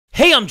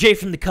Hey, I'm Jay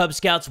from the Kubz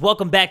Scouts.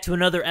 Welcome back to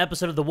another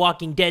episode of The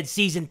Walking Dead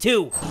Season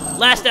 2.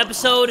 Last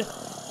episode,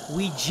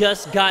 we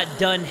just got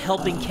done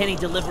helping Kenny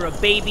deliver a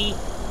baby.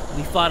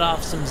 We fought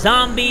off some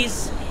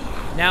zombies.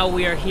 Now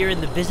we are here in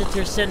the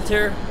visitor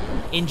center.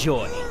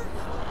 Enjoy.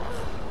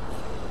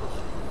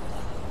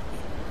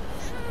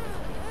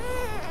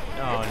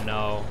 Oh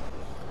no.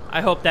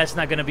 I hope that's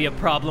not gonna be a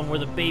problem where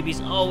the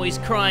baby's always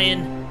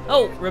crying.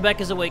 Oh,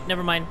 Rebecca's awake.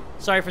 Never mind.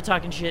 Sorry for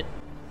talking shit.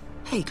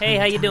 Hey,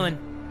 how you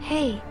doing?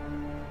 Hey.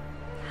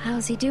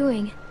 How's he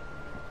doing?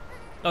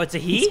 Oh, it's a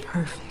he? He's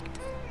perfect.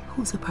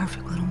 Who's a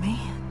perfect little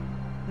man?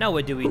 Now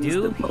what do we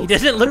do? He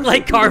doesn't look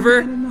like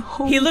Carver.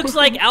 He looks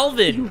like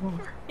Alvin. You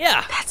are.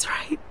 Yeah. That's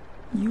right.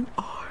 You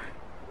are.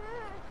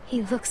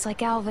 He looks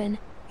like Alvin.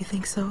 You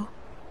think so?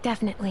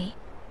 Definitely.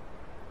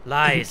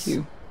 Lies. Thank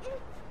you.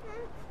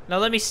 Now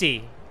let me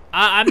see.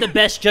 I'm the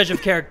best judge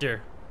of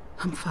character.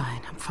 I'm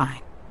fine. I'm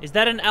fine. Is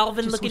that an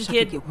Alvin-looking Just wish I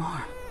kid? could get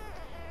warm.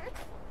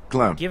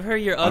 Clem, Give her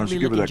your why don't you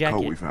give her ugly-looking that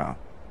coat jacket. we found?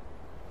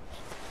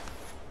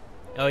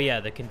 Oh yeah,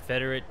 the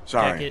Confederate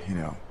Sorry, jacket. you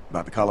know,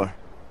 about the color.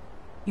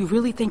 You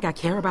really think I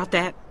care about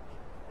that?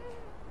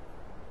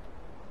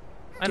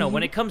 I know,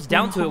 when it comes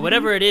down to it,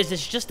 whatever it is,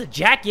 it's just a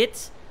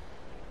jacket.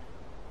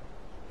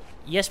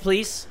 Yes,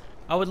 please.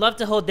 I would love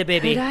to hold the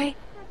baby. Could I?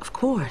 Of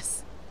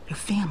course. Your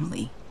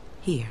family.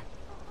 Here.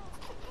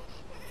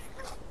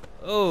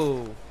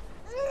 Oh.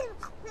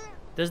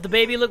 Does the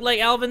baby look like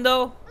Alvin,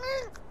 though?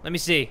 Let me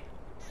see.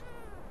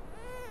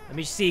 Let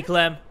me see,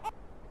 Clem.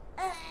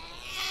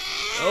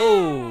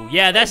 Oh,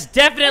 yeah, that's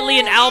definitely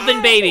an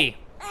Alvin baby.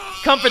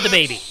 Comfort the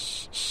baby.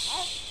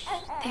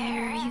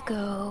 There you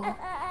go.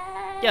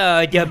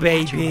 Oh, the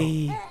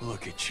baby.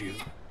 Look at you,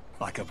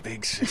 like a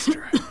big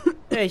sister.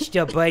 It's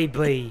the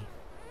baby.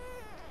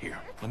 Here,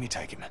 let me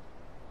take him.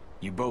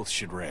 You both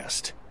should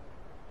rest.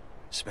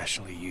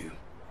 Especially you.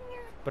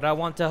 But I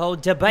want to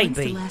hold the When's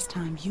the baby. last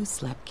time you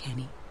slept,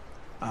 Kenny?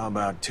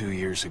 About 2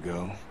 years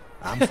ago.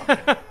 I'm fine.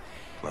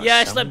 Plus, Yeah,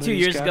 I slept 2 somebody's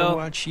years gotta ago.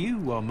 Watch you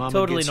while Mama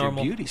Totally gets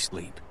normal. her beauty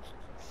sleep.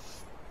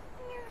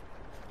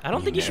 I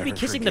don't think you should be never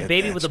kissing the forget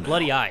baby that with a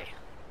bloody smell. eye.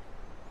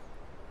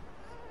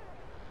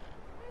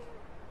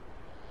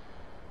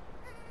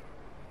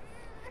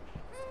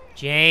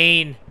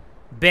 Jane.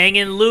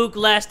 Banging Luke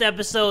last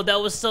episode. That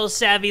was so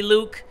savvy,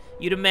 Luke.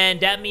 You the man.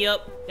 Dap me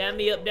up. Dap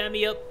me up. Dap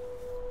me up.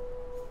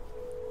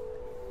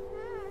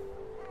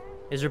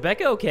 Is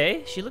Rebecca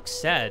okay? She looks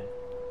sad.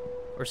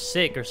 Or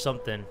sick or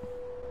something.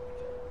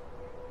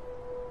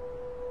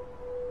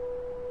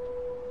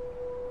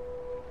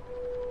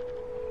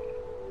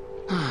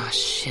 Oh,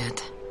 shit.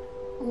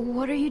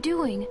 What are you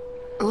doing?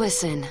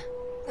 Listen,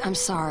 I'm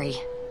sorry.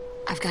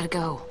 I've gotta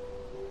go.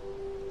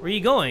 Where are you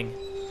going?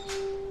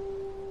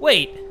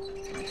 Wait.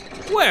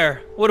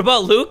 Where? What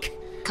about Luke?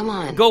 Come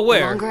on. Go where?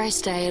 The longer I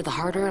stay, the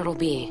harder it'll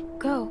be.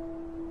 Go.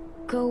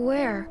 Go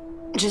where?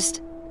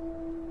 Just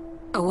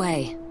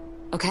away,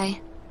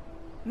 okay?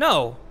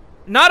 No.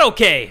 Not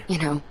okay. You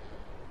know,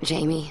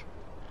 Jamie,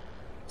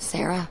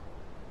 Sarah.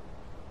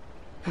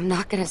 I'm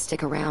not gonna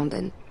stick around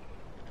and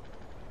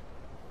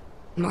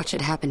watch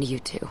it happen to you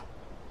two.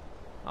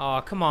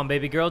 Aw, come on,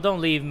 baby girl. Don't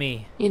leave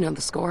me. You know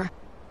the score.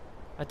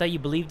 I thought you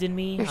believed in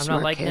me. You're I'm not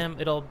smart, like kid. them.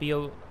 It'll be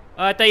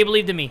I thought you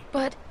believed in me.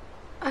 But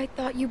I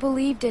thought you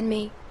believed in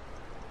me.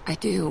 I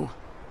do.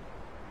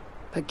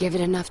 But give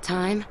it enough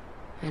time,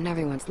 and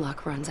everyone's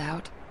luck runs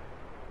out.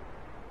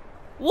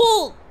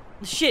 Well,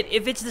 shit,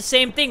 if it's the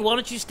same thing, why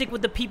don't you stick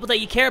with the people that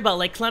you care about,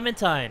 like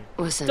Clementine?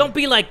 Listen. Don't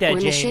be like that,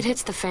 when Jane. the shit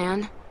hits the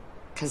fan,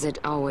 'cause it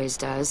always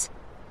does,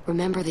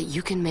 remember that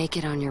you can make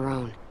it on your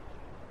own.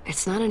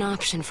 It's not an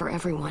option for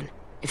everyone.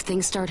 If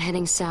things start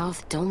heading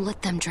south, don't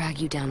let them drag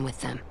you down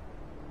with them.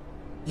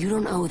 You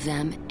don't owe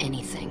them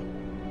anything.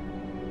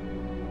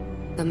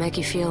 They'll make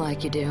you feel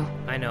like you do.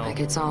 I know. Like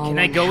it's all Can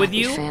I one go with happy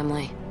you?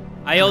 family.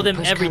 I owe When them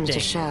push comes everything. to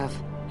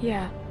shove.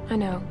 Yeah, I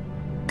know.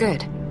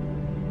 Good.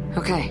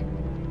 Okay.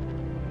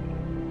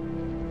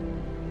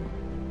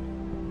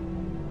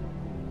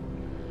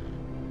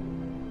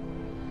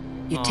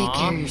 You take Aw.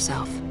 care of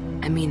yourself.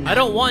 I mean that. I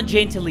don't want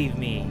Jane to leave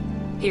me.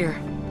 Here.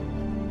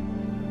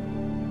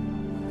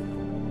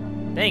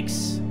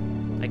 Thanks.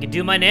 I can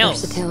do my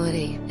nails.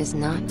 Versatility is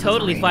not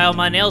Totally overrated. file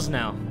my nails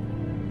now.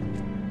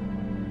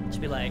 Just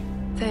be like,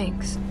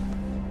 Thanks.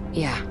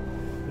 Yeah. know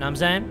what I'm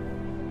saying?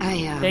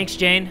 Thanks,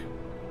 Jane.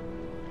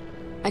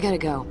 I gotta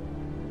go.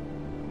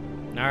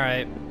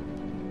 Alright.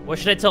 What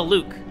should I tell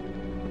Luke?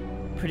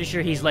 Pretty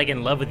sure he's like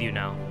in love with you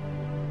now.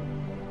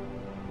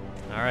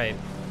 Alright.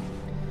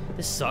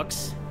 This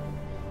sucks.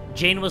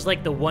 Jane was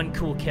like the one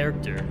cool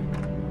character,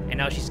 and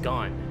now she's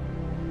gone.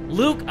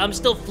 Luke, I'm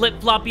still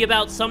flip-floppy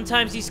about.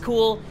 Sometimes he's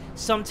cool,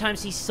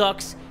 sometimes he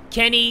sucks.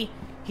 Kenny,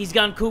 he's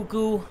gone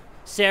cuckoo.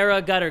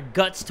 Sarah got her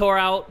guts tore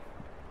out.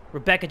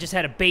 Rebecca just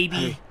had a baby.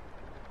 Hey,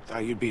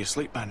 thought you'd be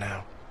asleep by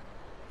now.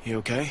 You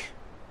okay?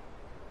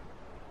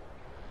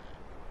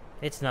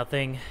 It's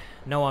nothing.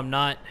 No, I'm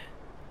not.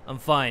 I'm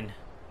fine.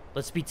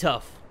 Let's be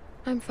tough.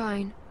 I'm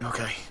fine.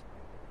 Okay.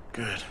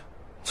 Good.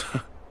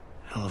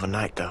 Hell of a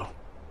night, though.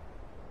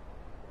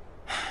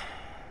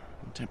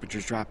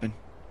 Temperature's dropping.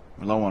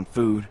 We're low on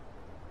food.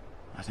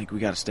 I think we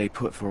gotta stay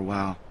put for a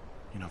while,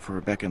 you know, for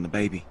Rebecca and the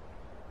baby.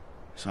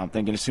 So I'm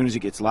thinking as soon as it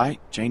gets light,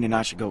 Jane and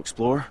I should go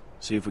explore,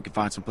 see if we can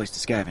find some place to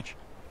scavenge.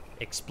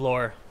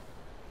 Explore.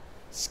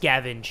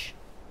 Scavenge.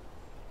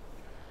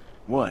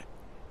 What?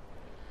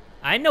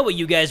 I know what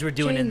you guys were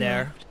doing Jane in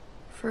there. left.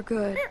 For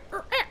good.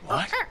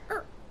 What?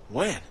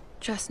 When?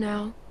 Just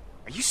now.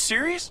 Are you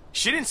serious?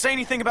 She didn't say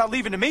anything about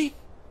leaving to me?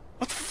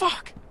 What the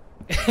fuck?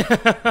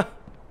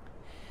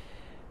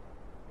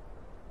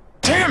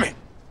 Damn it!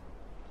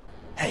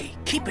 Hey,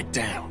 keep it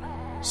down.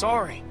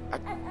 Sorry.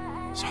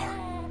 Sorry.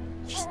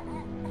 Just...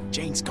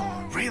 Jane's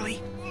gone.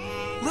 Really?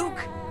 Luke,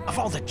 of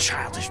all the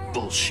childish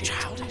bullshit.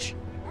 Childish?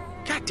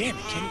 God damn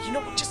it, Kenny. You know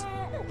what? Just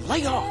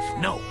lay off.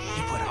 No,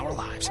 you put our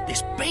lives,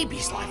 this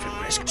baby's life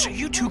at risk, so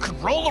you two could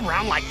roll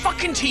around like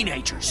fucking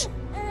teenagers.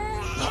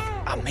 Look,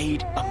 I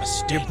made a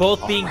mistake. You're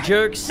both being alright?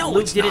 jerks. No,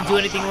 Luke it's didn't not do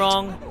anything alright.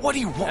 wrong. What do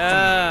you want from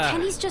me?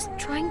 Kenny's just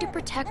trying to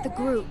protect the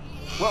group.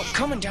 Well,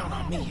 coming down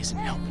on me isn't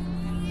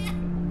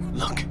helping.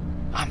 Look,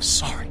 I'm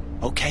sorry,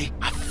 okay?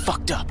 I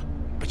fucked up.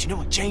 But you know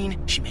what,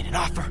 Jane? She made an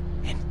offer,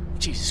 and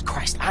Jesus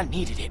Christ, I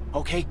needed it,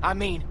 okay? I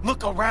mean,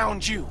 look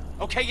around you,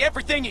 okay?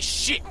 Everything is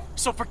shit.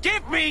 So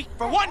forgive me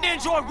for wanting to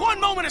enjoy one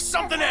moment of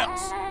something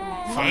else.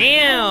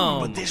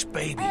 Damn. But this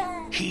baby,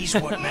 he's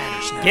what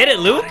matters now. Get it,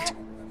 Luke? got it?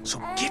 So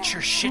get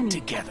your shit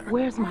together.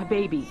 Where's my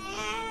baby?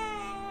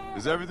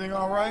 Is everything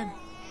all right?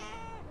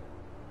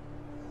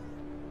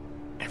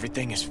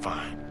 Everything is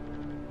fine.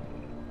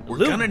 We're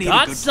Luke gonna need a got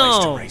good place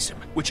some. to raise him,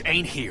 which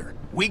ain't here.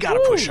 We gotta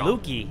Ooh, push on.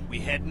 Lukey. We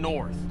head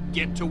north,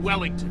 get to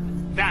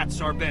Wellington.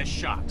 That's our best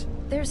shot.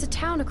 There's a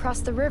town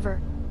across the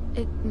river.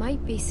 It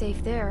might be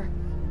safe there.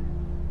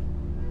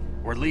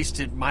 Or at least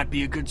it might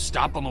be a good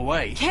stop on the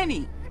way.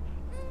 Kenny!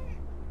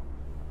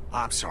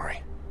 I'm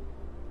sorry.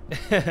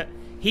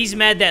 He's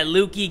mad that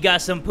Lukey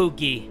got some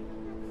pookie.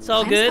 It's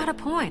all Glenn's good. got a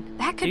point.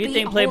 That could Do you be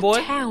think, a Playboy?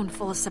 whole town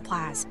full of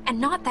supplies, and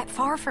not that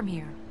far from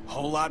here.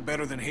 Whole lot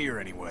better than here,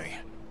 anyway.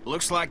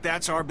 Looks like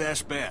that's our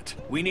best bet.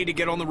 We need to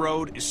get on the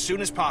road as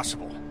soon as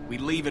possible. We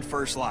leave at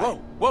first light. Whoa,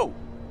 whoa.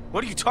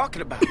 What are you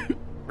talking about?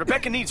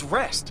 Rebecca needs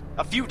rest.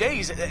 A few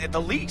days at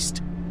the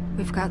least.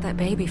 We've got that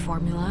baby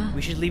formula.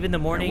 We should leave in the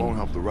It morning. won't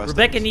help the rest of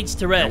Rebecca us. needs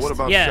to Now rest. what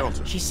about Yeah,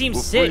 shelter? she seems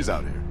We'll sick. freeze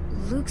out here.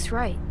 Luke's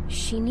right.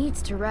 She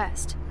needs to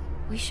rest.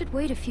 We should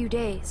wait a few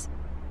days.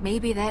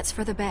 Maybe that's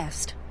for the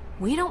best.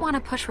 We don't want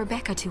to push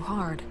Rebecca too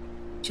hard.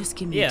 Just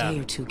give me Yeah. a day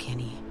or two,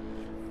 Kenny.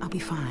 I'll be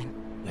fine.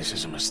 This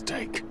is a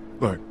mistake.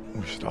 Look,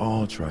 we should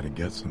all try to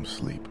get some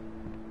sleep.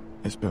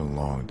 It's been a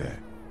long day.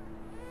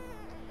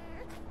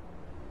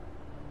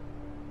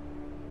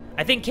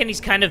 I think Kenny's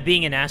kind of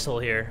being an asshole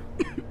here.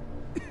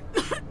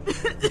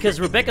 Because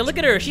Rebecca, look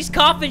at her. She's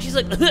coughing. She's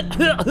like,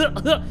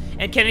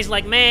 and Kenny's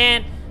like,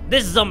 man,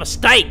 this is a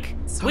mistake.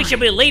 We should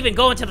be leaving,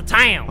 going to the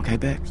town. Okay,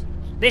 Bex.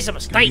 This is a Gonna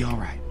mistake. be all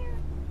right.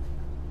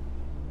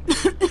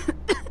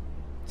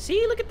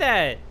 See, look at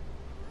that.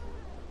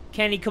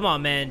 Kenny, come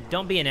on, man.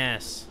 Don't be an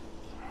ass.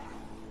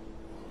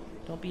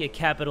 Don't be a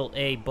capital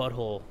A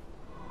butthole.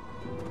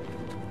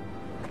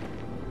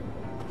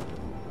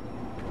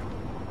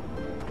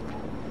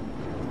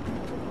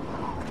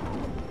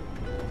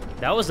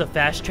 That was a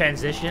fast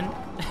transition.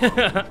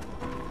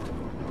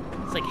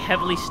 It's like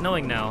heavily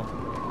snowing now.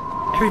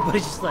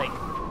 Everybody's just like...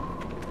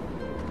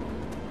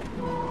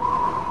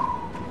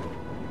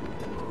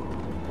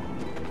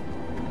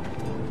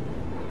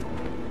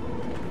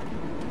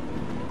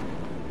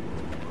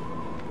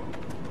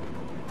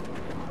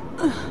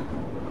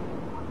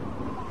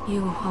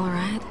 You all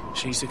right?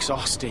 She's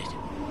exhausted.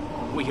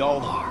 We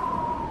all are.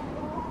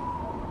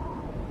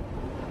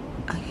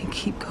 I can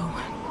keep going.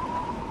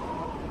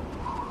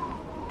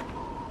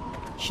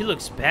 She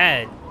looks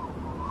bad.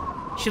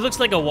 She looks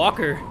like a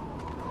walker.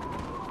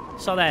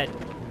 Saw that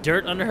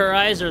dirt under her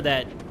eyes, or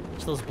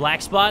those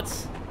black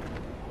spots?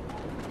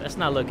 That's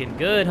not looking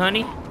good,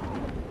 honey.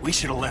 We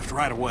should have left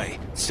right away,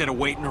 instead of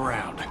waiting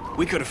around.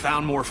 We could have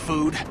found more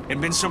food and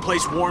been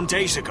someplace warm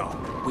days ago.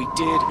 We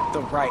did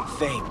the right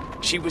thing.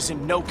 She was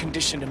in no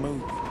condition to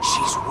move.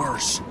 She's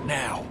worse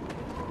now.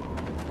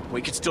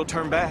 We could still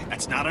turn back.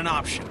 That's not an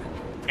option.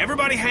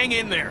 Everybody hang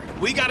in there.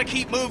 We gotta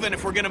keep moving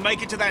if we're gonna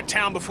make it to that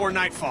town before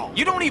nightfall.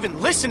 You don't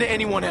even listen to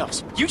anyone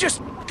else. You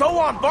just go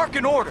on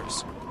barking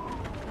orders.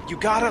 You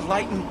gotta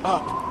lighten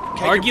up.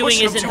 Okay? You're Arguing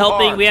pushing them isn't too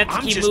helping. hard. We have to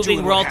I'm keep just moving.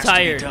 doing We're all what has to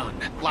be tired.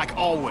 done, like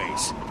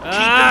always.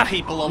 Ah,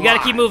 Keeping people alive. we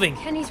gotta keep moving.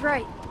 Kenny's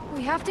right.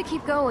 We have to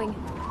keep going.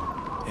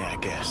 Yeah, I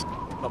guess.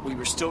 But we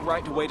were still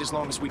right to wait as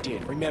long as we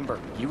did. Remember,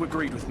 you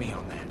agreed with me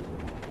on that.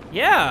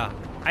 Yeah,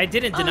 I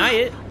didn't deny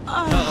it.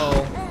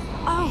 Uh-oh.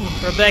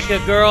 Oh,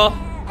 Rebecca, girl,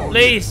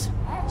 please.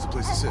 It's a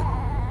place to sit.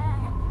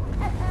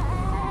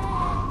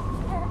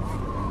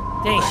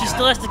 Dang, she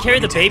still has to carry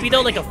the baby,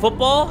 though, like a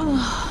football?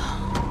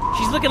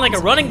 She's looking like a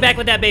running back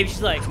with that baby.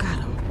 She's like Got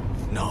him.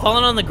 No.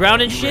 falling on the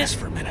ground and You shit. rest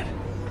for a minute.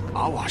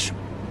 I'll wash him.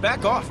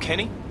 Back off,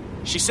 Kenny.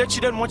 She said she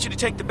doesn't want you to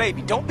take the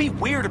baby. Don't be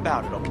weird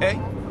about it, okay?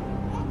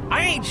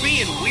 I ain't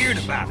being weird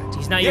about it.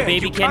 He's not your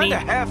baby, you Kenny. kinda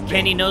have been.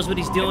 Kenny knows what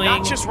he's doing. And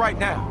not just right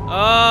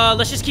now.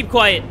 Let's just keep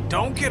quiet.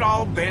 Don't get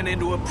all bent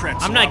into a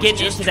pretzel. I'm not getting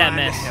just into that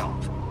trying mess. to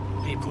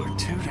help. People are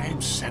too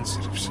damn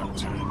sensitive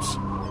sometimes.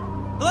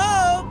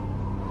 Hello?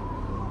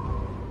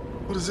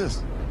 What is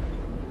this?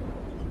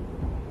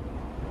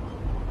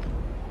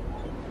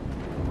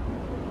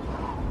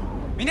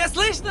 Меня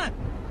слышно?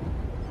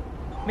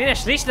 Mina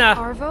Shlishna.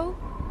 Arvo?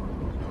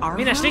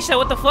 Mina Shlishna,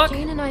 what the fuck?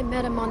 Jane and I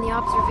met him on the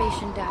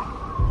observation deck.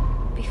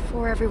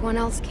 Before everyone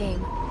else came.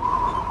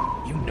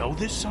 You know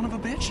this son of a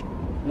bitch?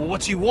 Well,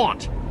 what's he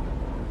want?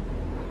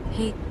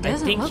 He I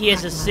doesn't think look he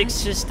has like a much. sick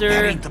sister.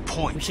 That ain't the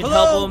point. We should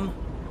Hello? help him.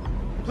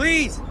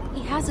 Please.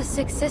 He has a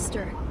sick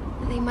sister.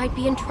 They might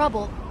be in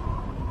trouble.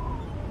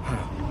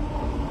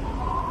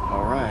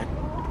 All right.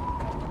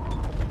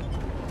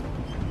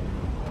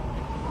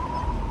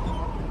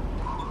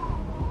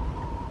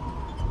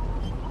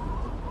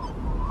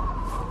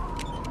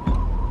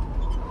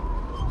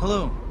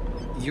 Hello.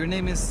 Your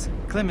name is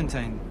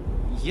Clementine.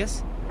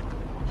 Yes?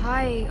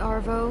 Hi,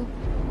 Arvo.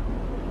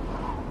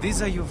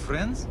 These are your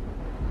friends?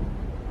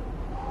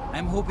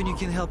 I'm hoping you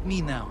can help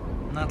me now,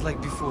 not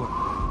like before.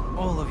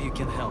 All of you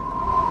can help.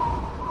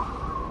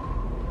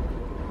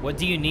 What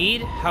do you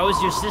need? How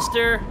is your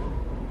sister?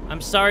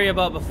 I'm sorry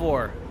about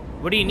before.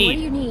 What do you What do need?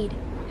 you need?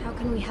 How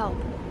can we help?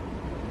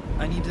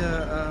 I need,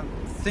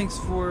 things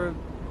for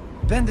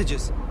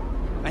bandages.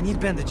 I need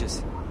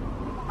bandages.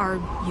 Are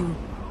you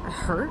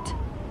hurt?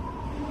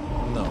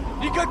 No.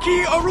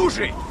 Никакие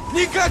оружия!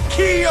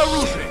 Никакие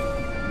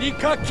оружия!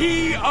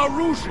 Никакие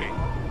оружия!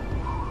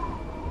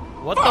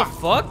 What the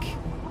fuck?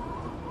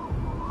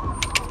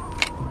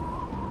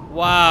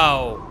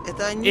 Wow.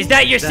 Is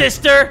that your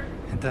sister?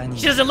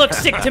 She doesn't look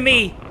sick to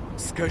me.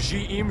 Скажи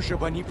им,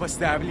 чтобы они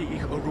поставили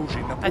их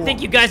оружие на пол. I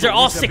think you guys are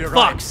all sick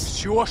fucks.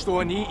 Все, что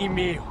они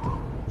имеют.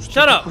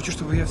 Shut up. Хочу,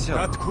 чтобы я взял.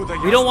 Откуда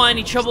We don't want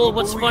any trouble.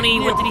 What's funny?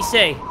 What did he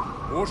say?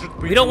 Может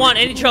быть, We don't want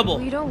any trouble.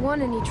 We don't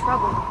want any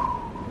trouble.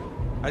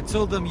 I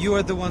told them you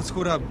are the ones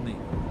who robbed me.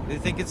 They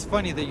think it's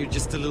funny that you're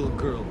just a little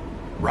girl.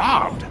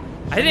 robbed.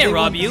 I They didn't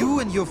rob want you. you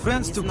and your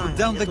friends to put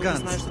down the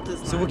guns,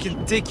 so we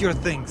can take your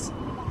things.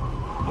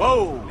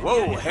 Whoa,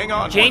 whoa, hang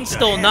on. Jane What the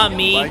stole, hell? not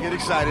me. I get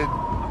excited.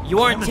 You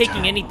aren't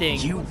taking anything.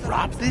 You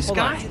robbed this Hold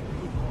guy? on.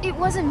 It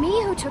wasn't me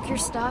who took your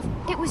stuff.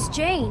 It was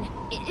Jane.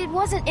 It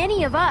wasn't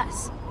any of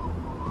us.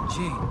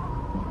 Jane,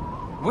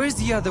 where's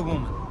the other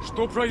woman?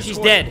 Что происходит? She's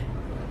dead.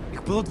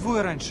 Их было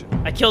двое раньше.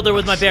 I killed her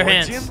with my bare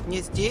hands.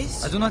 Не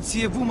здесь? I do not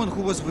see a woman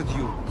who was with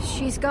you.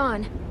 She's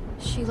gone.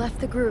 She left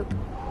the group.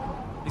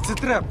 It's a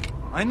trap.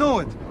 I know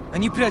it.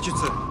 Они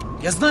прячутся.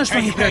 Я знаю, что Hey,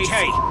 они hey, прячутся.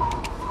 hey.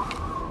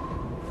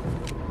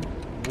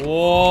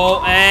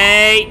 Whoa,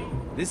 hey.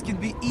 This can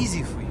be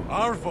easy for you.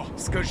 Арво,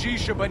 скажи,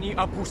 чтобы они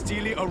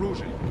опустили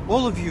оружие.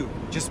 All of you,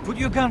 just put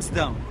your guns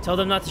down. Tell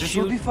them not to This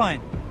will be shoot.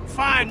 fine.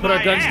 Fine, Put our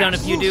my guns ass. down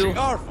if you do. Слушай,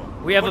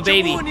 Арво, We have a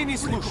baby. почему они не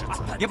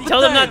слушаются? Я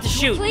Tell them not to пытаюсь.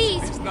 shoot.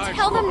 Please, Знаешь,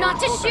 tell them что not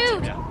to хорошо для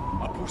shoot. тебя?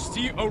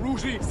 Опусти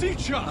оружие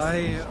сейчас.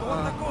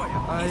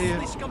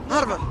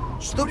 Арва,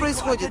 что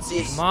происходит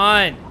здесь? Come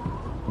on.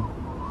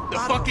 The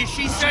fuck is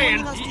she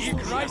saying? И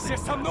играйся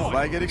со мной.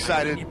 I get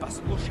excited.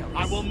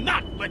 I will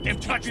not let them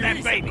touch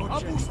that baby.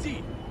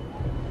 Опусти.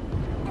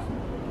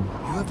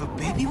 You have a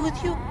baby with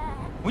you?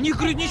 У них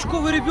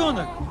грудничковый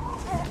ребенок.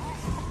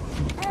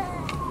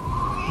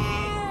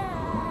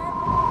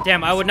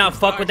 Damn, I would not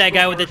fuck with that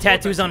guy with the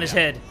tattoos on his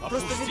head.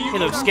 He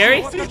looks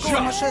scary.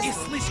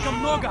 Слишком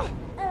много.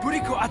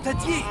 Бурико,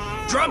 отойди.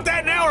 Drop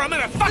that now or I'm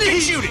gonna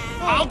fucking shoot it.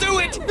 I'll do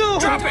it. No.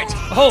 Drop it.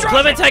 Oh, Drop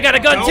Clementine it. got a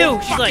gun Don't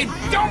too. She's like,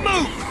 fucking- don't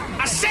move.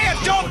 I said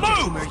don't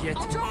move.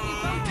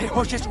 Ты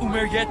хочешь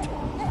умереть?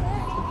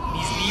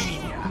 Извини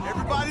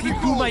меня. Ты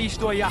думаешь,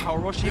 что я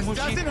хороший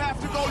мужик?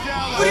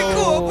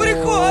 Бурико,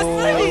 Бурико,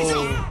 остановись!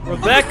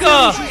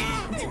 Rebecca.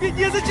 Тебе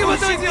незачем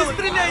этого делать!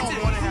 Стреляйте!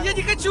 Я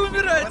не хочу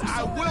умирать!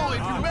 I will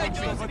if you make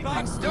me.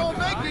 Don't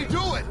make me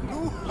do it.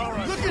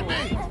 Look at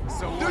me.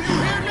 Do you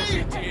hear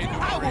me?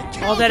 I will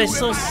kill Oh, that you is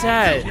so if I-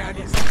 sad.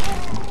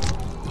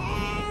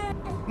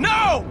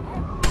 No.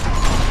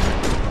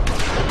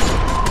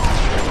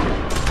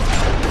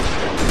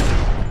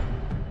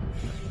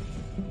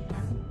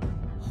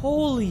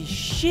 Holy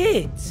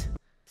shit.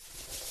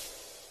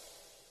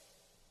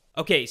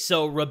 Okay,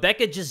 so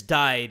Rebecca just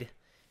died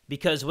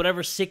because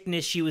whatever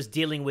sickness she was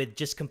dealing with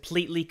just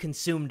completely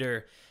consumed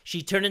her.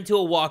 She turned into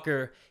a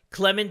walker.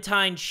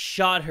 Clementine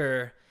shot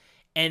her.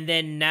 And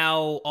then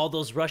now all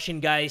those Russian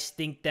guys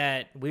think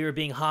that we were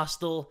being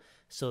hostile.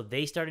 So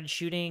they started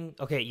shooting.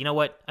 Okay, you know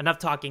what? Enough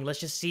talking. Let's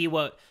just see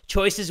what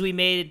choices we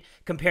made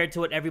compared to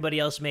what everybody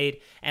else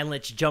made. And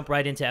let's jump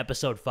right into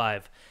episode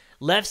 5.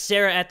 Left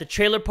Sarah at the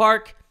trailer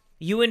park.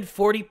 You and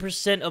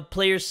 40% of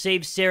players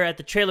saved Sarah at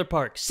the trailer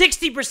park.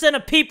 60%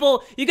 of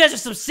people, you guys are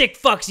some sick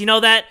fucks, you know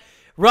that?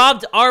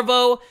 Robbed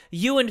Arvo.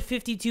 You and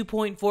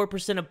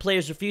 52.4% of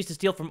players refused to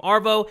steal from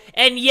Arvo.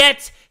 And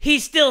yet, he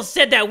still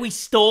said that we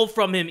stole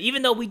from him,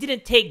 even though we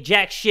didn't take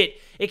jack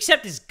shit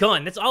except his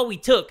gun. That's all we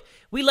took.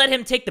 We let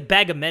him take the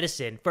bag of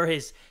medicine for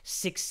his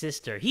sick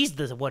sister. He's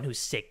the one who's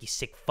sick, you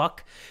sick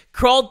fuck.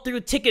 Crawled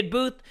through ticket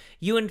booth.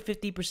 You and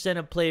 50%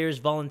 of players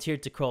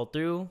volunteered to crawl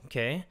through.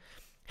 Okay.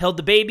 Held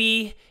the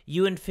baby.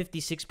 You and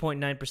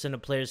 56.9%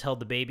 of players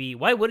held the baby.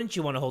 Why wouldn't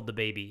you want to hold the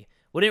baby?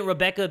 Wouldn't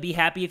Rebecca be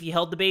happy if you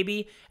held the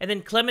baby? And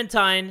then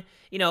Clementine,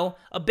 you know,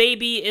 a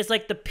baby is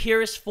like the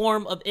purest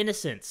form of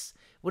innocence.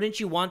 Wouldn't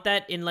you want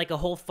that in like a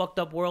whole fucked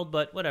up world?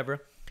 But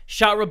whatever.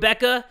 Shot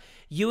Rebecca.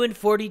 You and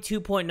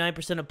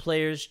 42.9% of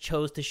players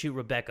chose to shoot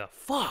Rebecca.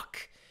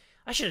 Fuck.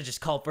 I should have just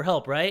called for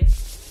help, right?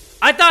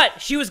 I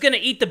thought she was going to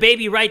eat the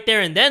baby right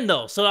there and then,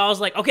 though. So I was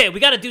like, okay,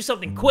 we got to do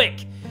something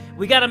quick.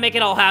 We got to make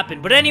it all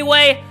happen. But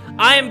anyway,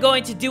 I am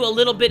going to do a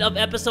little bit of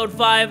episode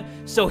 5.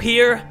 So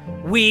here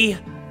we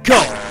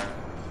go.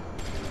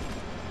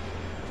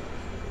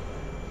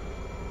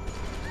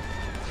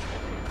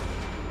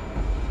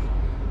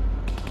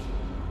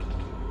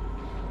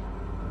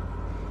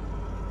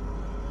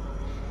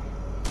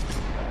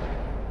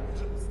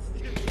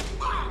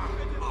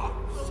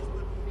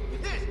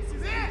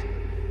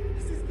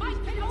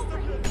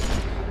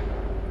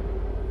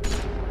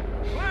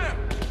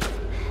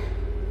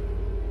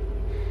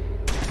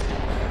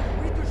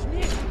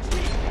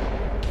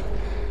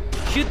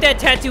 Shoot that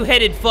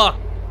tattoo-headed fuck.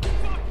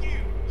 Fuck you!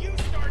 You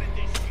started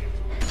this shit!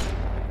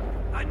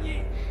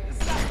 Они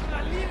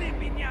застрелили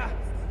меня!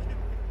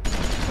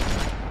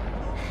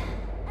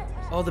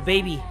 Oh, the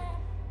baby.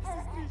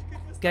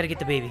 Gotta get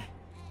the baby.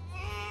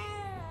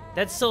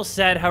 That's so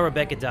sad how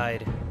Rebecca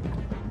died.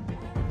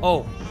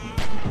 Oh.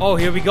 Oh,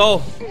 here we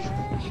go.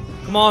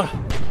 Come on.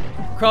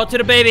 Crawl to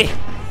the baby.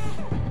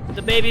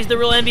 The baby's the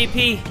real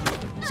MVP.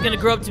 He's gonna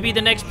grow up to be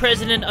the next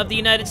president of the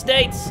United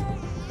States.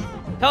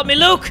 Help me,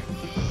 Luke!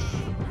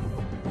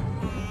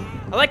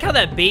 I like how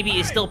that baby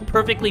is still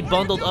perfectly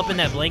bundled up in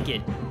that blanket.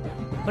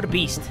 What a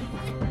beast.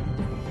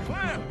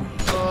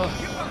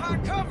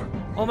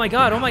 Oh my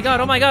god, oh my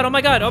god, oh my god, oh my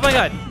god, oh my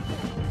god.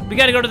 We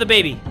gotta go to the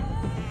baby.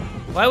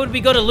 Why would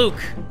we go to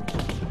Luke?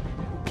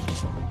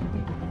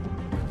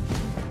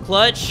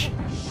 Clutch. Shit.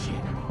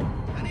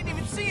 I didn't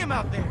even see him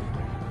out there.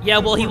 Yeah,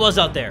 well, he was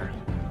out there.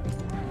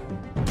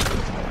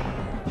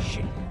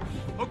 Shit.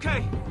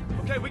 Okay,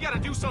 we gotta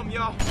do something,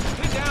 y'all.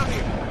 Get down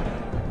here.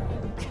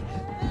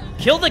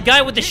 Kill the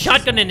guy with the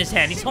shotgun in his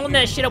hand. He's holding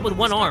that shit up with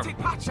one arm. Take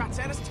pot shots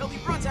at us till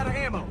he runs out of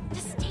ammo.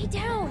 Just stay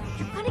down.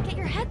 You're gonna get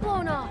your head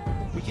blown off.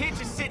 We can't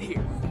just sit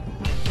here.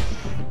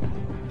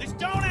 This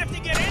don't have to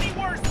get any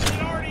worse than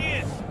it already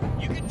is.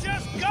 You can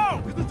just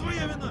go.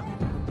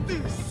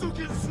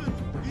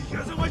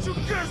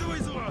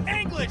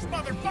 English,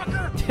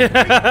 motherfucker.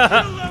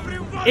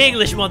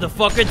 English,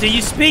 motherfucker. Do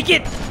you speak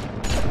it?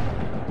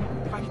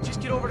 If I can just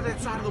get over to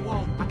that side of the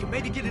wall, I can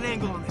maybe get an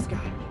angle on this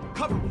guy.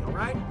 Cover me, all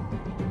right?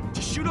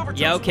 Just shoot over.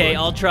 Yeah, okay,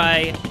 I'll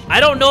try. I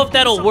don't know if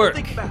that'll work.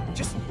 Think about.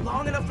 Just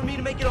long enough for me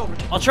to make it over.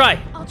 I'll try.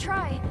 I'll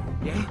try.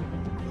 Yeah?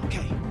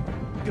 Okay.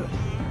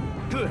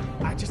 Good.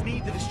 I just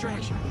need the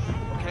distraction.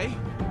 Okay?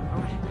 All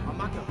right, on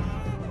my go.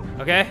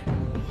 Okay.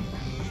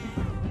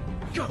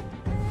 Go.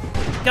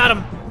 Got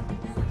him.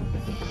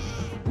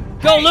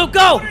 Go, Luke,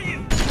 go!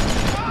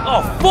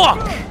 Oh, fuck!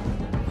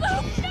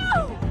 Luke,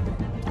 no!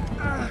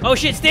 Oh,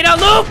 shit, stay down,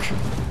 Luke!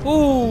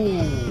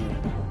 Ooh.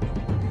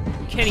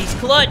 Kenny's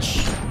clutch.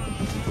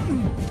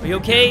 Are you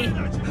okay?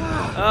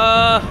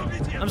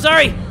 I'm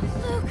sorry.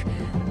 Luke,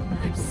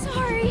 I'm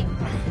sorry.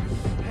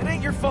 It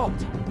ain't your fault.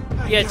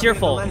 Yeah, it's your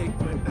fault. Leg,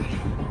 but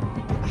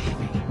I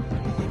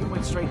think it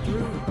went straight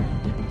through.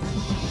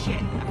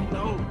 Shit, I don't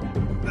know.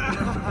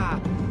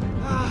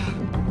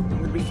 I'm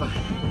gonna be fine.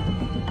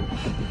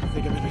 I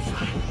think I'm gonna be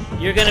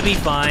fine. You're gonna be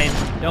fine.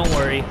 Don't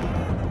worry.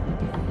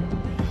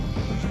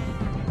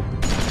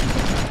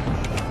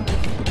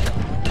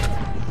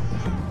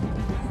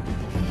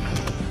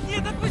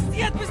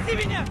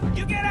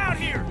 You get out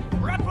here,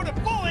 or I put a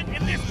bullet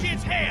in this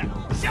kid's hand.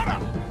 Shut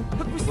up.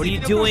 What are you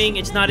doing?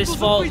 It's not his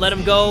fault. Let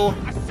him go.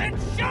 I said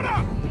shut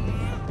up.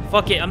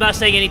 Fuck it. I'm not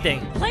saying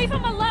anything. Leave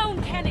him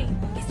alone, Kenny.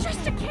 He's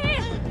just a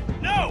kid.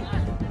 No,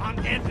 I'm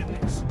ending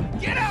this.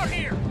 Get out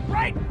here,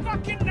 right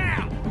fucking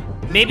now.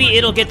 Maybe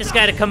it'll get this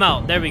guy to come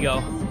out. There we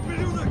go.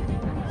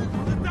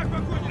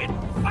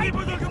 Fight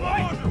with the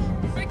boy.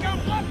 Think I'm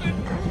bluffing?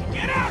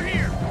 Get out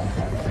here.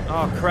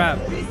 Oh, crap.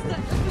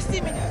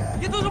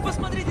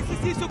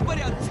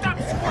 Stop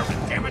squirming,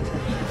 damn it.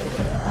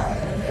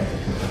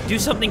 Do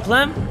something,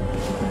 Clem.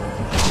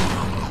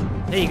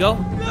 There you go.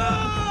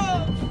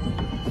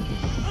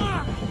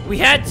 We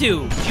had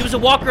to. She was a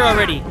walker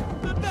already.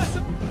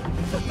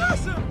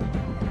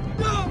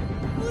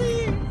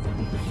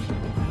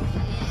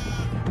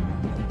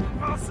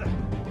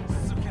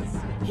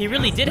 He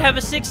really did have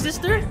a sick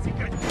sister?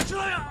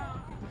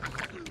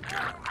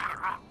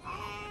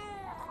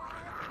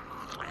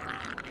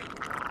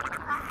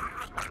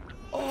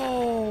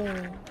 Oh.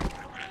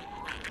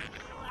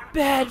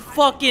 Bad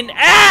fucking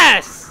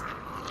ass!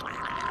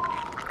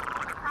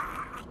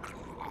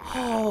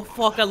 Oh,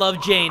 fuck, I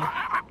love Jane.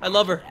 I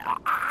love her.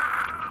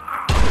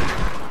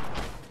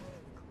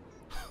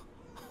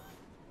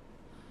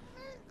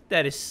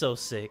 That is so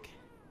sick.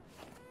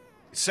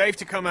 It's safe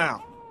to come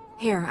out.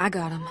 Here, I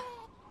got him.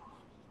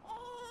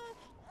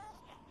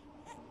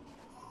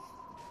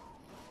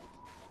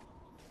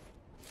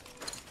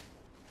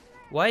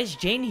 Why is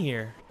Jane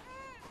here?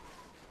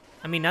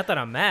 I mean, not that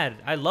I'm mad.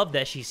 I love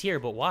that she's here,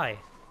 but why?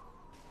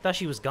 Thought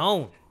she was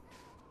gone.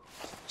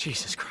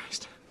 Jesus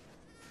Christ.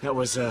 That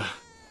was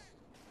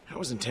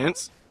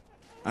intense.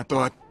 I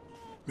thought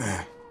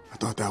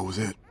that was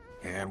it.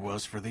 Yeah, it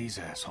was for these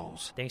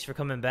assholes. Thanks for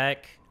coming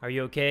back. Are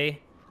you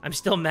okay? I'm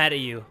still mad at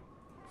you.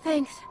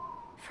 Thanks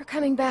for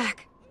coming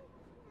back.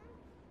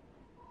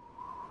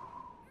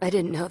 I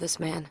didn't know this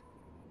man.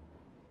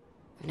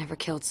 I've never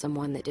killed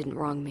someone that didn't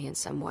wrong me in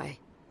some way,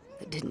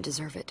 that didn't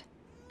deserve it.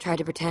 Tried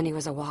to pretend he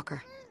was a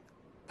walker,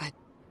 but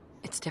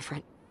it's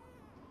different.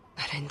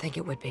 I didn't think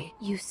it would be.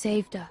 You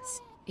saved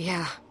us.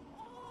 Yeah,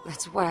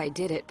 that's why I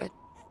did it, but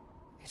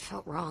it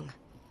felt wrong.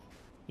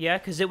 Yeah,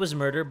 because it was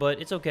murder,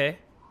 but it's okay.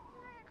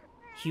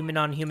 Human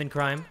on human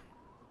crime.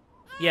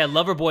 Yeah,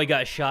 Loverboy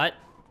got shot.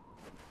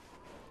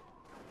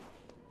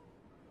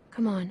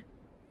 Come on.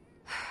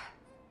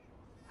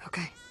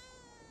 Okay.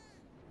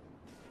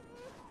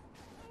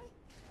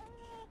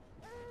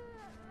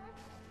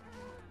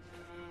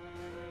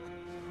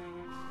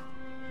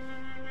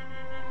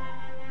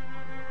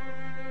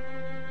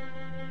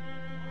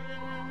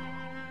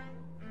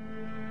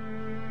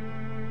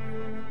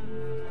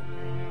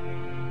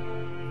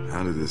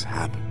 How did this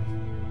happen?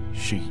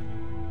 She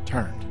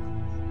turned.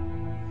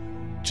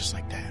 Just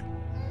like that.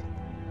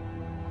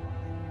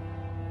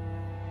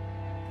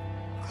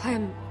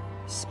 Clem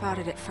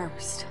spotted it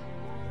first.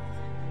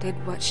 Did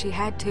what she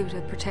had to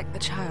protect the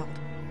child.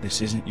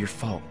 This isn't your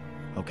fault,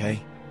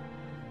 okay?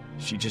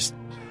 She just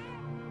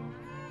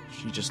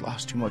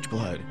lost too much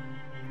blood.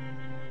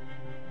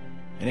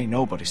 It ain't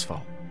nobody's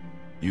fault.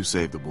 You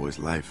saved the boy's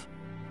life.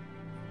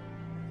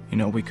 You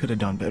know, we could have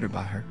done better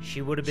by her.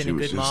 She would have been She a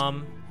was good just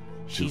mom. too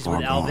She's far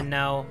with Alvin gone.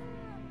 now.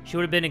 She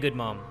would have been a good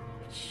mom.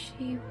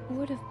 She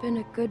would have been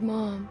a good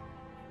mom.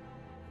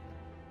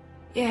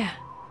 Yeah,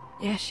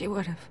 she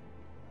would have.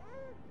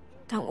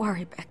 Don't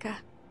worry, Becca.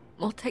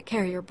 We'll take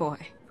care of your boy.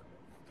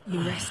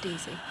 You rest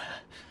easy.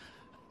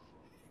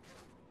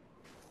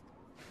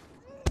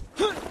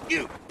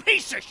 You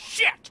piece of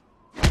shit!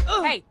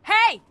 Hey,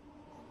 hey!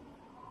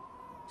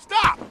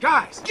 Stop!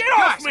 Guys! Get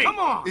off me! Come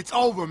on! It's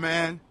over,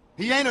 man.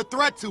 He ain't a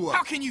threat to us.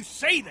 How can you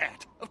say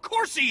that? Of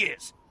course he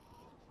is!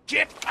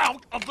 Get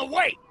out of the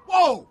way!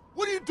 Whoa!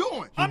 What are you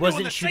doing? He I'm doing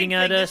wasn't the shooting same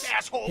at thing us. this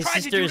asshole His tried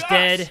to sister do is to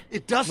dead. us.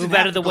 It doesn't Move out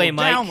have of the to way, go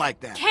Mike. down like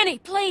that. Kenny,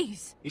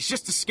 please! He's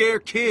just a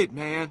scared kid,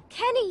 man.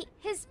 Kenny,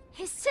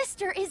 his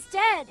sister is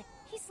dead.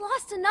 He's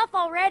lost enough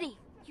already.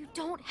 You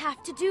don't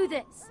have to do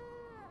this.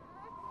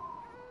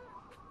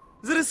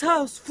 There is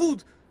house,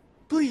 food.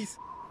 Please.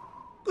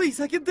 Please,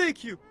 I can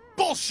take you.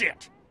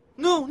 Bullshit!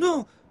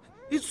 No.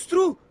 It's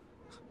true.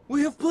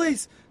 We have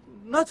place.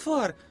 Not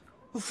far.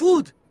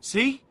 Food.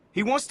 See?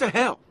 He wants to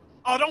help.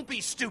 Oh, don't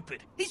be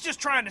stupid. He's just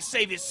trying to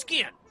save his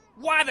skin.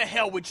 Why the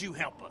hell would you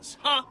help us,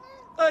 huh?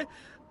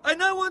 I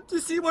now want to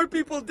see more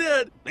people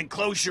dead. Then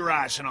close your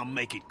eyes and I'll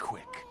make it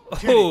quick.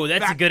 Oh,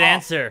 that's a back good off.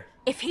 answer.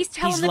 If he's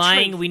telling He's the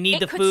lying. truth, We need it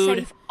the could food.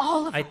 save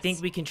all of I us.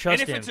 think we can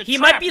trust And if him. it's a He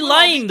trap, might be we'll all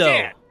lying, though.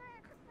 dead.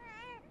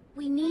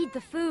 We need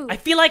the food. I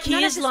feel like he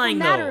None is of this lying,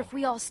 will matter though. if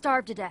we all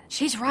starve to death.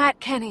 She's right,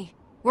 Kenny.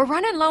 We're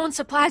running low on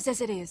supplies as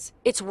it is.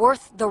 It's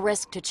worth the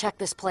risk to check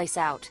this place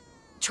out.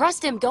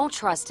 Trust him, don't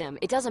trust him.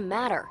 It doesn't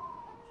matter.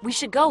 We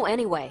should go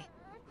anyway.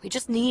 We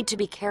just need to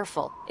be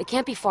careful. It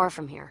can't be far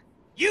from here.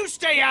 You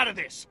stay out of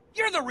this!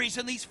 You're the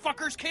reason these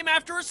fuckers came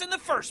after us in the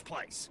first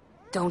place!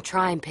 Don't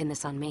try and pin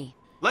this on me.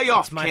 Lay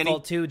off, It's my Kenny.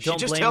 fault, too. She Don't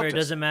just blame her. helped It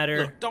us. doesn't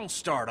matter. Look, don't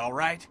start, all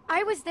right?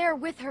 I was there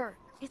with her.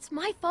 It's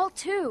my fault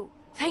too.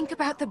 Think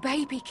about the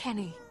baby,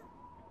 Kenny.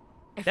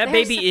 If That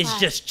there's baby is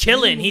supplies just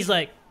chilling. we He's need,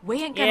 like,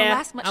 we ain't gonna yeah,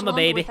 last much I'm a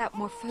longer baby. without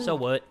more food. So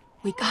what?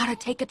 We gotta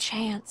take a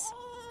chance.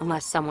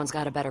 Unless someone's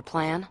got a better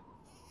plan.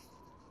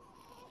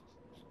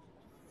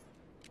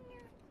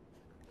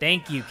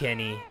 Thank you,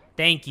 Kenny.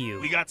 Thank you.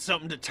 We got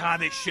something to tie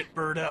this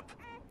shitbird up.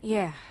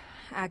 Yeah,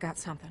 I got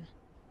something.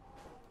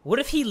 What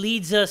if he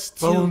leads us to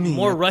Follow me,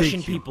 more I Russian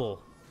think you-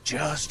 people?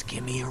 Just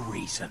give me a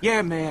reason.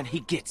 Yeah, man,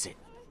 he gets it.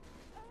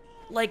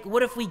 Like,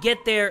 what if we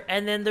get there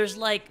and then there's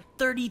like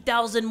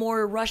 30,000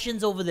 more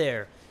Russians over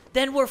there?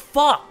 Then we're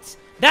fucked.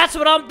 That's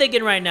what I'm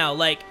thinking right now.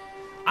 Like,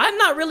 I'm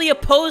not really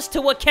opposed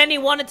to what Kenny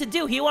wanted to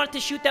do. He wanted to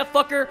shoot that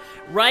fucker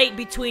right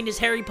between his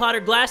Harry Potter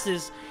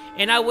glasses,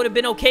 and I would have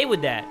been okay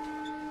with that.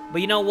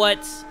 But you know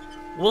what?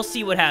 We'll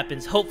see what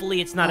happens.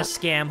 Hopefully it's not a Look,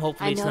 scam.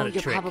 Hopefully I it's know not a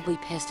you're trick. probably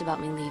pissed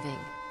about me leaving.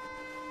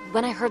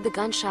 When I heard the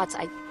gunshots,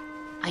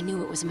 I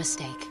knew it was a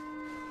mistake.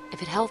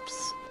 If it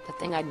helps, the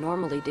thing I'd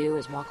normally do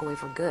is walk away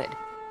for good.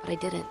 But I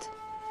didn't.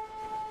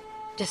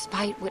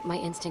 Despite what my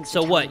instincts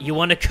So were what? telling You me,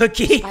 want a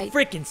cookie? despite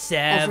Freaking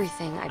Sav.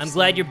 everything I've I'm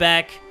glad seen, you're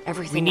back.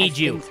 everything We need I've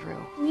you. been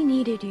through. We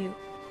needed you,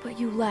 but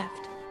you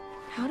left.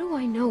 How do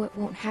I know it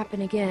won't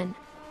happen again?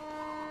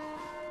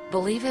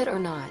 Believe it or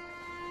not,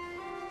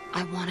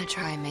 I want to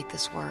try and make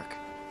this work.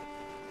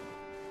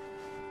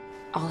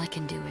 All I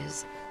can do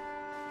is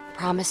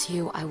promise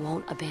you I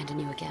won't abandon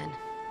you again.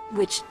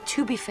 Which,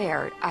 to be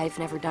fair, I've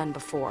never done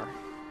before.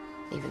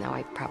 Even though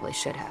I probably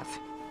should have.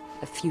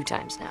 A few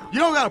times now. You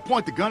don't gotta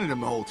point the gun at him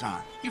the whole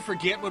time. You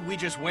forget what we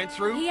just went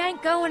through? He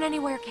ain't going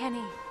anywhere,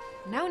 Kenny.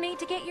 No need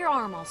to get your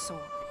arm all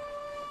sore.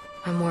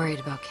 I'm worried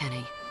about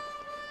Kenny.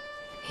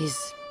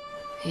 He's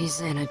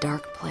in a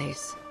dark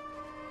place.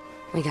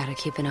 We gotta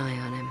keep an eye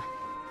on him.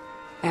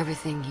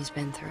 Everything he's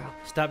been through.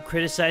 Stop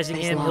criticizing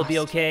him. He'll be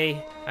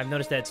okay. I've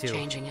noticed that too.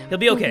 Changing him. He'll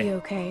be okay. He'll be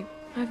okay.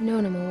 I've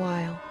known him a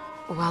while.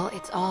 Well,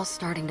 it's all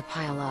starting to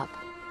pile up.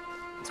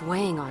 It's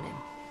weighing on him.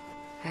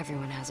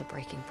 Everyone has a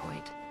breaking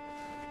point.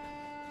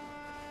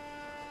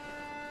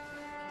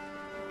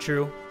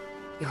 True.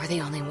 You're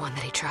the only one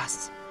that he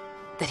trusts.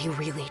 That he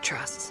really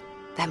trusts.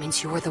 That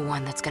means you're the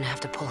one that's gonna have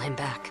to pull him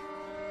back.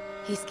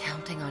 He's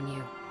counting on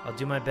you. I'll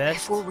do my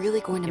best. If we're really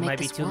going to it make might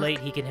be this too work, late.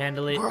 He can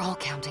handle it. we're all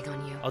counting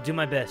on you. I'll do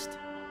my best.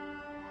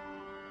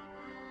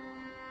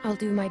 I'll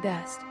do my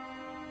best.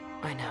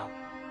 I know.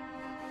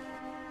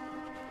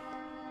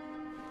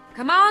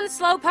 Come on,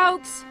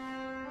 slowpokes.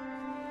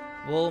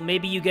 Well,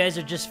 maybe you guys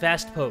are just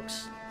fast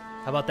pokes.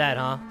 How about that,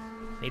 huh?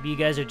 Maybe you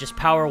guys are just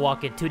power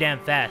walking too damn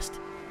fast,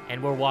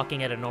 and we're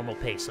walking at a normal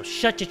pace. So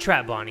shut your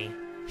trap, Bonnie.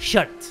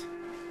 Shut it.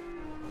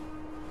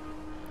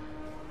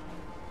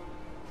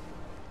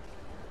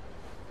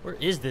 Where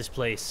is this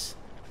place?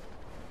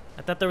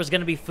 I thought there was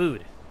gonna be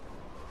food.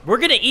 We're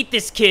gonna eat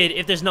this kid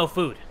if there's no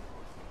food.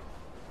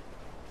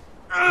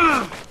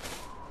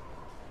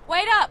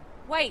 Wait up!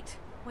 Wait.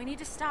 We need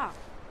to stop.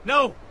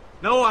 No,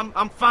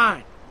 I'm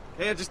fine.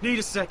 Okay, I just need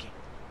a second.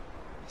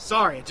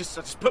 Sorry, I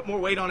just put more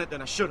weight on it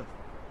than I should have.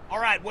 All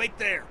right, wait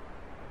there.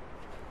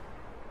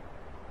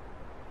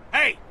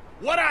 Hey,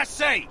 what I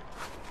say?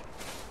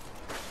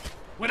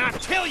 When I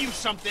tell you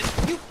something,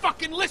 you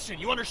fucking listen,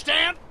 you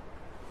understand?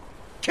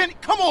 Kenny,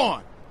 come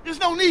on! There's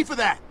no need for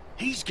that!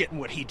 He's getting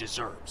what he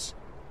deserves.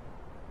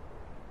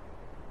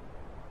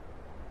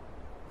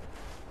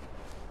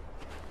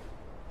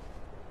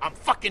 I'm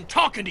fucking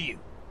talking to you.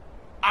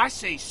 I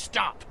say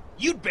stop.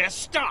 You'd best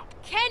stop.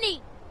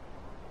 Kenny!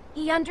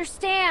 He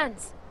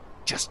understands.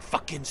 Just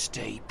fucking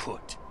stay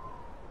put.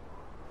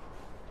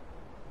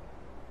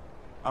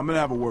 I'm gonna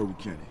have a word with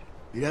Kenny.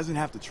 He doesn't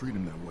have to treat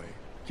him that way.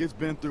 Kid's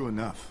been through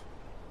enough.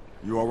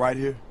 You alright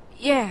here?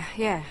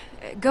 Yeah.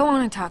 Go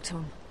on and talk to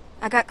him.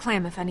 I got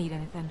Clem if I need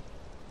anything.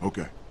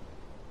 Okay.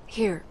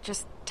 Here,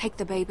 just take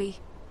the baby.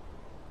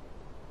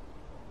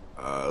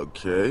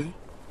 Okay.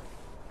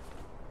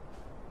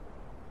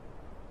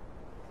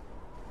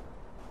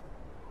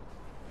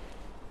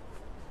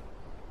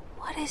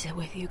 What is it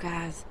with you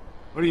guys?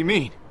 What do you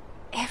mean?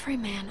 Every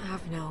man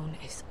I've known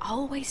is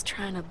always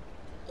trying to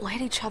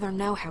let each other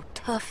know how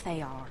tough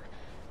they are.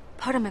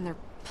 Put them in their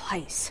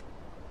place.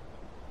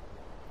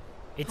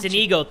 It's an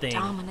ego thing.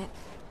 Dominant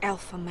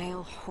alpha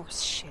male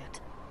horse shit.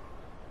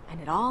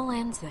 And it all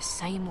ends the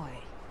same way.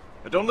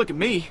 But don't look at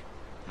me.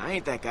 I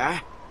ain't that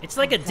guy. It's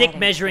like a dick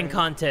measuring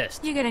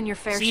contest. You get in your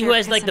fair See share who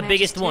has of like the pissing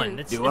biggest matches,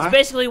 one. too. That's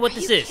basically what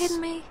this Are you is.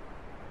 kidding me?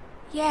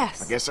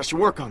 Yes. I guess I should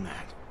work on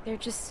that. They're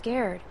just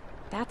scared.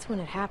 That's when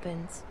it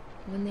happens.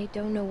 When they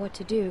don't know what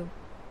to do.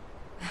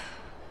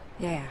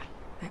 Yeah,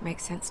 that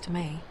makes sense to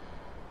me.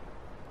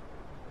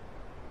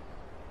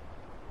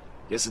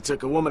 Guess it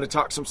took a woman to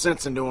talk some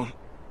sense into him.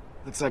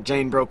 Looks like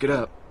Jane broke it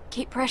up.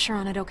 Keep pressure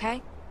on it,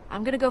 okay?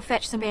 I'm gonna go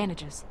fetch some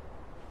bandages.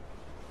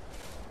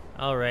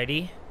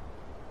 Alrighty.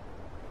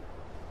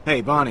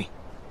 Hey, Bonnie.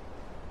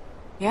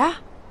 Yeah?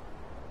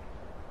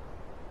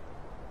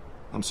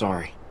 I'm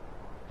sorry.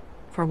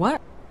 For what?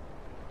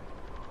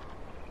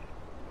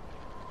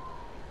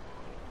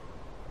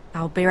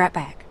 I'll be right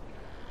back.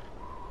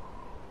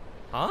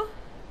 Huh?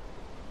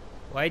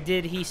 Why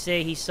did he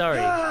say he's sorry?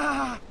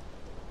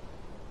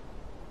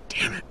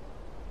 Damn it.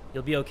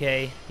 You'll be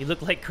okay. You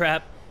look like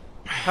crap.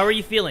 How are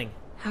you feeling?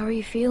 How are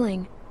you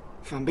feeling?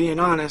 If I'm being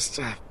honest,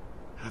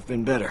 I've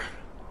been better.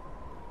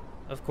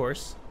 Of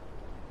course.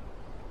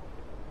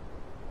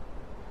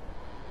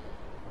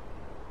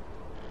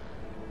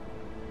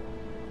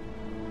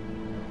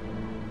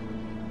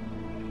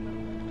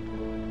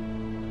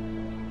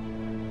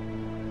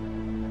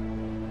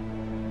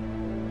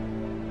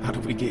 How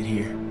did we get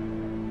here?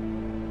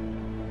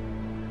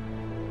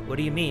 What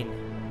do you mean?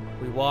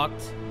 We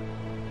walked.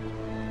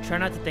 Try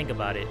not to think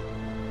about it.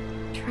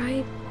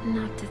 Try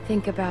not to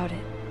think about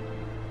it.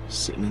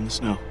 Sitting in the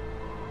snow,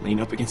 lean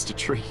up against a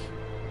tree,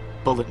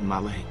 bullet in my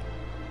leg.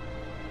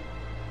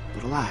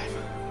 But alive.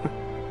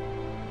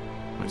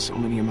 When so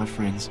many of my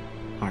friends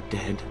are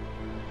dead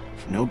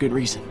for no good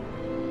reason,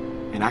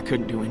 and I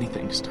couldn't do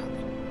anything to stop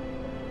it.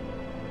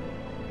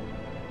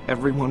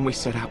 Everyone we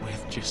set out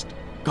with just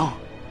gone.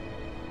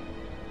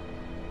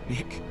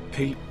 Nick,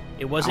 Pete,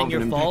 It wasn't Alvin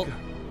your and fault. Becca,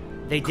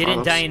 They didn't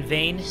Carlos, die in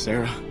vain.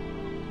 Sarah.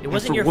 It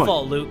wasn't for your what?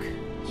 fault, Luke.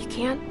 You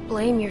can't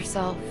blame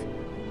yourself.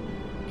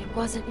 It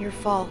wasn't your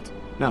fault.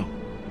 No,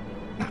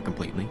 not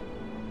completely.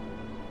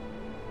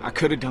 I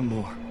could have done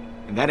more,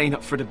 and that ain't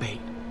up for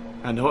debate.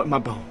 I know it in my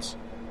bones,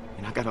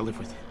 and I gotta live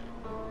with it.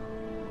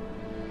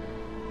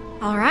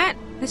 All right,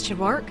 this should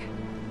work.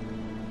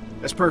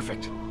 That's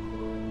perfect.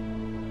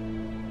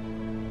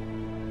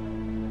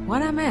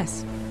 What'd I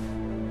miss?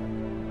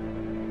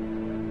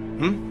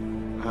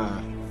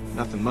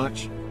 Nothing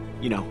much.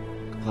 You know,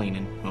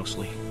 complaining,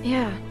 mostly.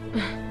 Yeah,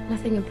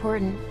 nothing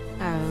important.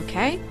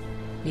 Okay.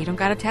 You don't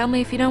gotta tell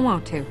me if you don't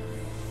want to.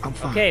 I'm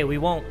fine. Okay, we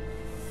won't.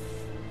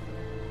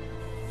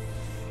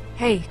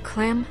 Hey,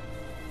 Clem.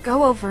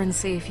 Go over and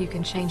see if you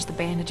can change the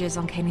bandages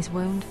on Kenny's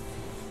wound.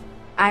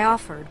 I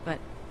offered, but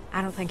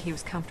I don't think he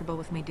was comfortable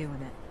with me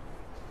doing it.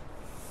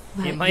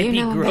 But It might you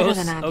be know him gross.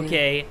 better than I do.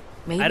 Okay.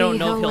 Maybe I don't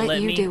know if he'll he'll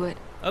let you me. do it.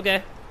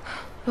 Okay.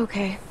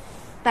 Okay.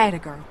 That a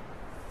girl.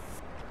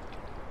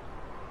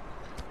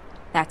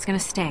 That's gonna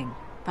sting,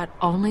 but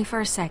only for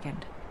a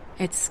second.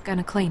 It's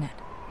gonna clean it.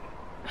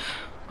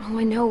 Oh,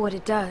 I know what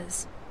it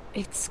does.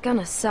 It's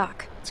gonna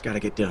suck. It's gotta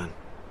get done.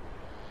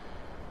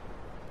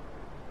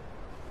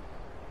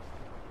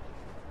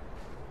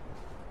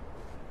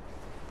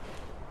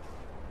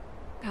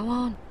 Go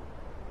on.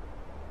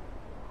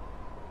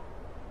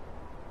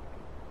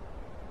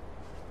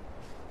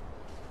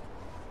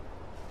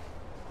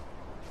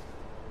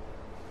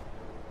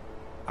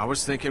 I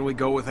was thinking we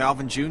go with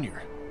Alvin Jr.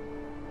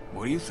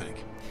 What do you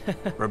think?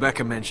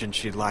 Rebecca mentioned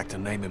she'd like to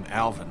name him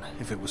Alvin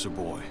if it was a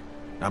boy.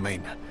 I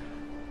mean,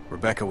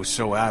 Rebecca was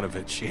so out of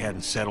it she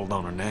hadn't settled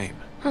on her name.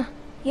 Huh.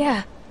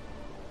 Yeah.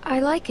 I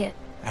like it.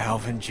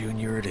 Alvin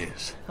Jr. it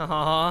is.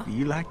 Aww. Do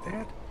you like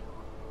that?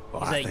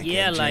 Well, He's I like, think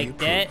yeah, MJ like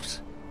that.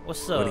 approves.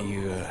 What's What up? do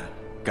you,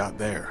 got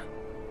there?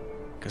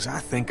 Because I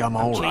think I'm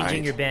I'm all right.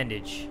 changing your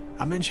bandage.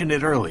 I mentioned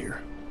it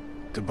earlier.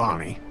 To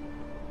Bonnie.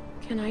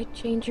 Can I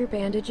change your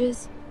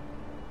bandages?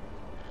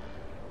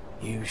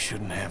 You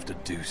shouldn't have to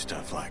do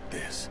stuff like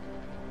this.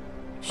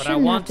 But I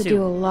Shouldn't want have to to.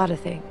 do a lot of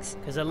things.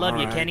 Because I love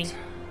All you, right. Kenny.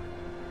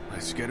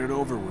 Let's get it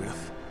over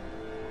with.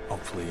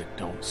 Hopefully it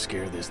don't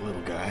scare this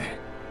little guy.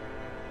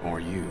 Or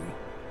you.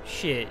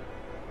 Shit.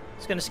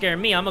 It's gonna scare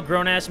me. I'm a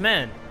grown-ass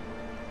man.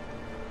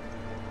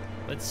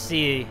 Let's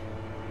see.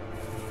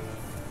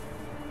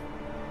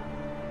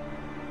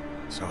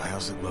 So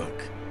how's it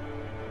look?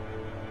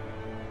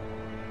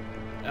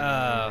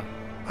 I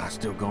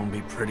still gonna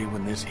be pretty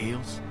when this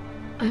heals?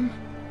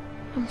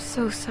 I'm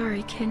so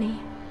sorry, Kenny.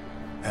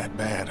 That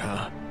bad,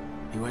 huh?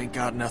 You ain't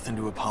got nothing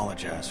to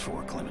apologize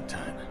for,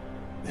 Clementine.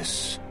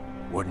 This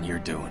wasn't your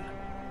doing.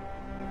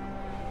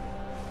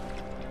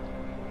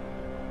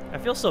 I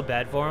feel so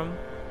bad for him.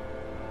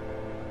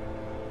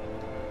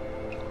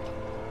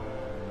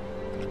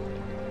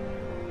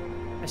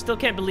 I still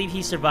can't believe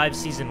he survived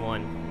season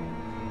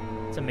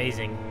 1. It's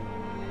amazing.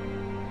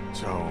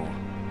 So,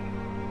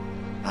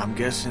 I'm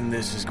guessing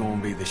this is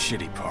gonna be the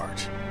shitty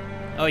part.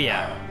 Oh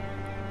yeah.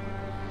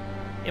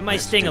 It might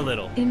Let's sting a do it.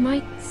 little. It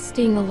might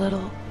sting a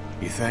little.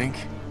 You think?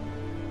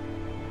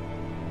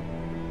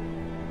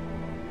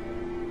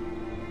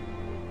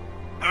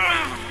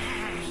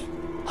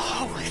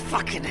 Holy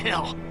fucking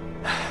hell.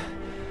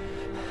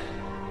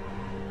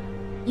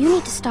 You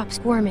need to stop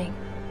squirming.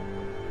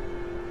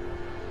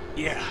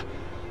 Yeah.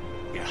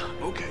 Yeah,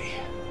 okay.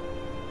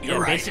 Yeah, You're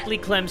right. basically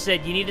Clem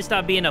said you need to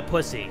stop being a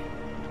pussy.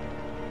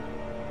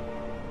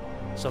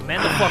 So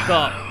man the fuck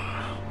up.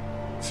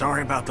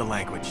 Sorry about the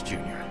language,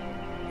 Junior.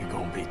 You're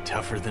gonna be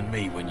tougher than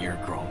me when you're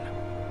grown.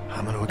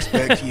 I'm gonna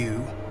expect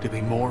you to be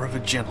more of a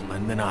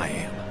gentleman than I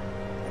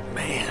am.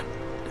 Man,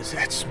 is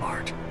that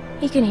smart.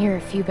 He can hear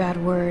a few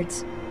bad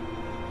words.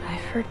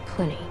 I've heard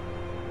plenty.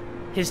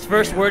 His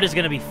first word is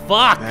gonna be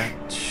fuck.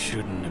 That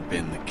shouldn't have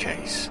been the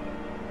case.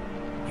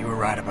 You were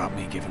right about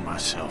me giving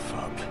myself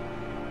up.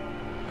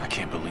 I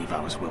can't believe I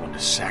was willing to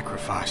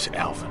sacrifice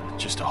Alvin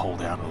just to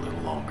hold out a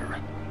little longer.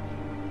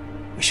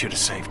 We should have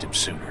saved him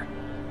sooner.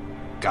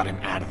 Got him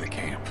out of the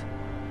camp.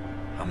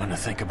 I'm gonna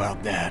think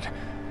about that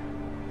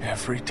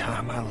every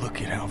time I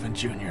look at Alvin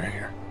Jr.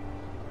 here.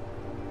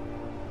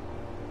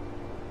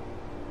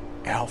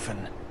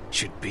 Alvin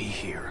should be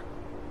here,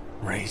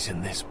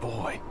 raising this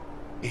boy.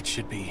 It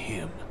should be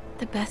him.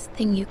 The best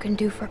thing you can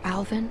do for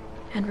Alvin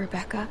and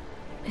Rebecca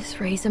is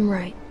raise him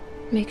right.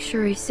 Make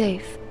sure he's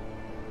safe.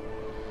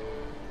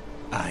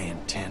 I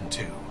intend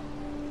to.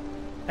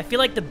 I feel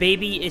like the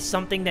baby is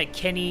something that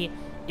Kenny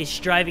is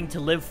striving to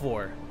live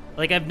for.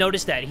 Like, I've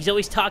noticed that. He's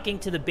always talking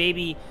to the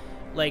baby,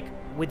 like,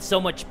 with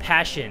so much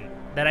passion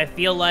that I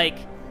feel like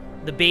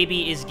the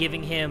baby is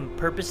giving him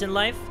purpose in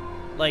life.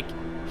 Like,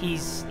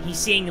 he's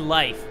seeing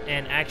life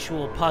and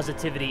actual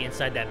positivity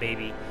inside that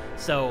baby.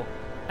 So,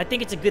 I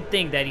think it's a good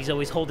thing that he's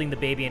always holding the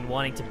baby and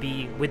wanting to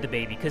be with the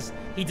baby, because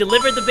he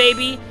delivered the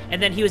baby,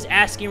 and then he was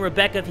asking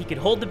Rebecca if he could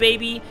hold the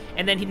baby,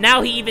 and then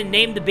now he even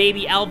named the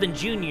baby Alvin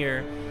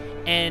Jr.,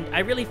 and I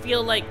really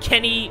feel like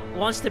Kenny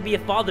wants to be a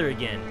father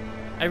again.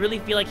 I really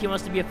feel like he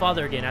wants to be a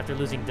father again after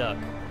losing Duck,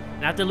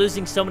 and after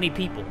losing so many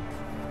people.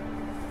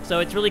 So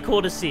it's really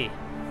cool to see.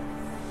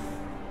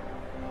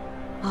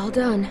 All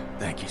done.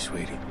 Thank you,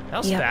 sweetie. That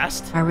was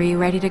fast. Are we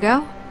ready to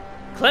go?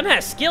 Clem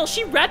has skill.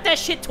 She wrapped that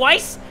shit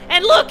twice,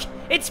 and look,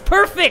 it's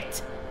perfect.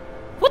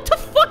 What the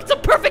fuck? It's a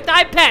perfect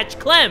eye patch,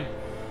 Clem.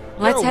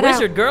 Let's You're head a out.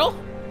 wizard, girl.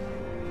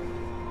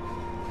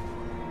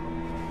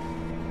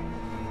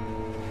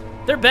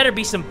 There better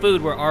be some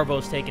food where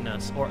Arvo's taking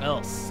us, or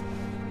else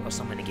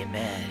I'm gonna get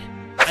mad.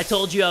 I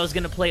told you I was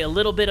gonna play a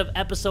little bit of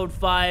episode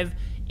 5.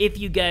 If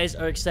you guys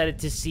are excited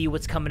to see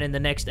what's coming in the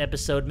next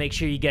episode, make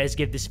sure you guys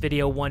give this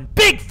video one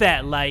big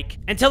fat like.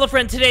 And tell a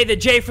friend today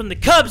that Jay from the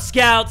Kubz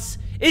Scouts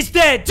is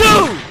dead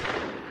too!